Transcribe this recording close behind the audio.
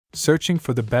Searching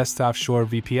for the best offshore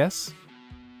VPS?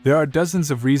 There are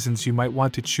dozens of reasons you might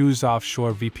want to choose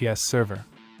Offshore VPS server.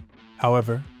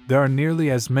 However, there are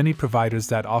nearly as many providers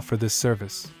that offer this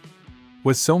service.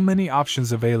 With so many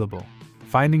options available,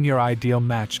 finding your ideal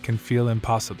match can feel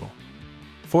impossible.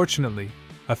 Fortunately,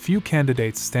 a few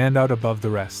candidates stand out above the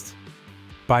rest.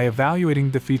 By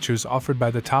evaluating the features offered by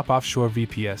the top offshore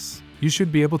VPS, you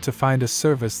should be able to find a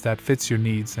service that fits your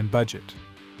needs and budget.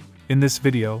 In this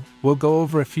video, we'll go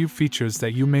over a few features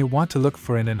that you may want to look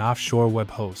for in an offshore web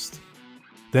host.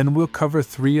 Then we'll cover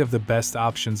 3 of the best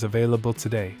options available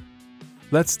today.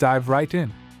 Let's dive right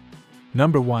in.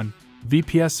 Number 1.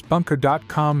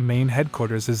 VPSbunker.com main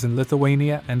headquarters is in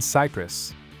Lithuania and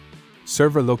Cyprus.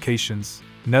 Server locations: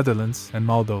 Netherlands and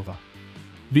Moldova.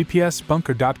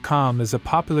 VPSbunker.com is a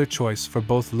popular choice for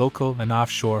both local and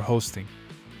offshore hosting.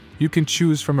 You can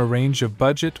choose from a range of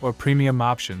budget or premium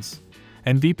options,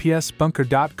 and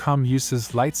VPSbunker.com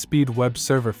uses Lightspeed web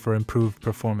server for improved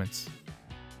performance.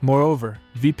 Moreover,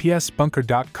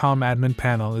 VPSbunker.com admin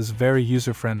panel is very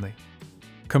user-friendly.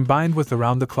 Combined with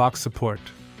around-the-clock support,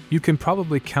 you can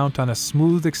probably count on a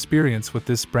smooth experience with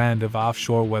this brand of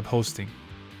offshore web hosting.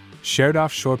 Shared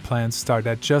offshore plans start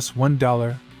at just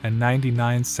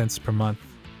 $1.99 per month.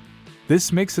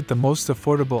 This makes it the most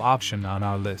affordable option on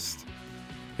our list.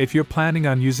 If you're planning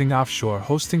on using offshore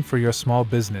hosting for your small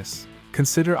business,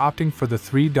 consider opting for the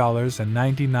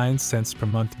 $3.99 per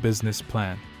month business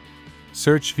plan.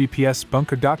 Search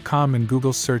VPSbunker.com in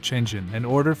Google search engine and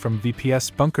order from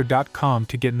VPSbunker.com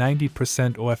to get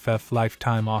 90% OFF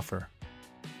lifetime offer.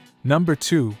 Number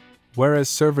 2.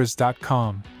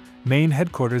 WhereasServers.com. Main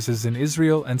headquarters is in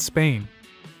Israel and Spain.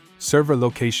 Server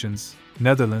locations: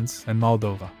 Netherlands and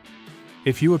Moldova.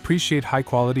 If you appreciate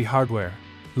high-quality hardware,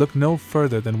 look no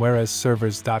further than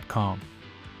WhereasServers.com.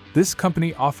 This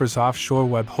company offers offshore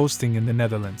web hosting in the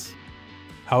Netherlands.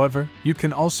 However, you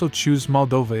can also choose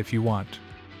Moldova if you want.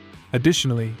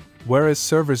 Additionally,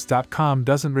 WhereasServers.com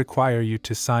doesn't require you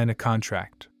to sign a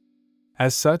contract.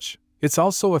 As such, it's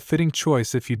also a fitting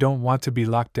choice if you don't want to be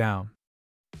locked down.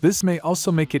 This may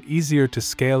also make it easier to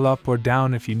scale up or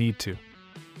down if you need to.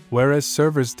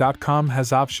 WhereasServers.com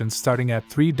has options starting at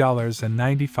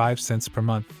 $3.95 per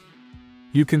month.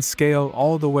 You can scale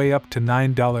all the way up to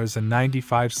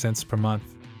 $9.95 per month.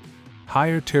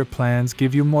 Higher tier plans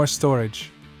give you more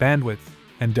storage, bandwidth,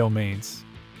 and domains.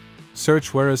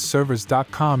 Search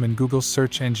WhereasServers.com in Google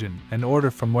search engine and order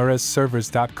from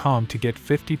WhereasServers.com to get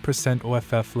 50%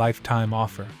 OFF lifetime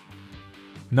offer.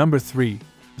 Number 3.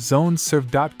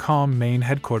 ZoneServe.com main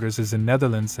headquarters is in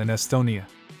Netherlands and Estonia.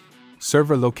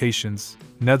 Server locations: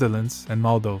 Netherlands and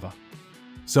Moldova.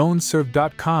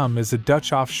 ZoneServe.com is a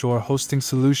Dutch offshore hosting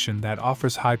solution that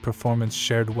offers high-performance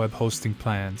shared web hosting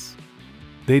plans.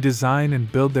 They design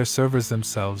and build their servers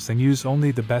themselves and use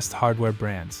only the best hardware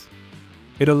brands.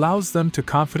 It allows them to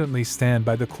confidently stand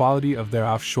by the quality of their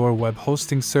offshore web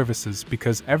hosting services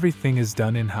because everything is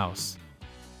done in-house.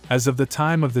 As of the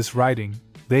time of this writing,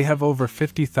 they have over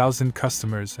 50,000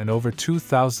 customers and over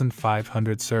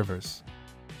 2,500 servers.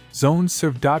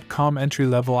 ZoneServe.com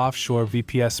entry-level offshore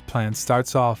VPS plan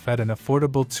starts off at an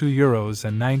affordable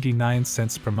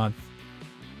 €2.99 per month.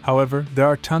 However, there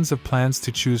are tons of plans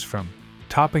to choose from,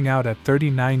 topping out at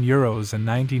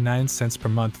 €39.99 per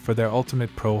month for their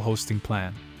Ultimate Pro hosting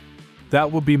plan. That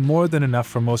will be more than enough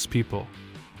for most people,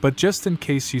 but just in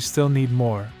case you still need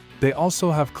more, they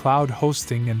also have cloud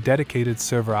hosting and dedicated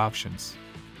server options.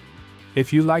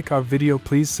 If you like our video,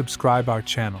 please subscribe our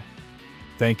channel.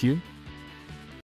 Thank you.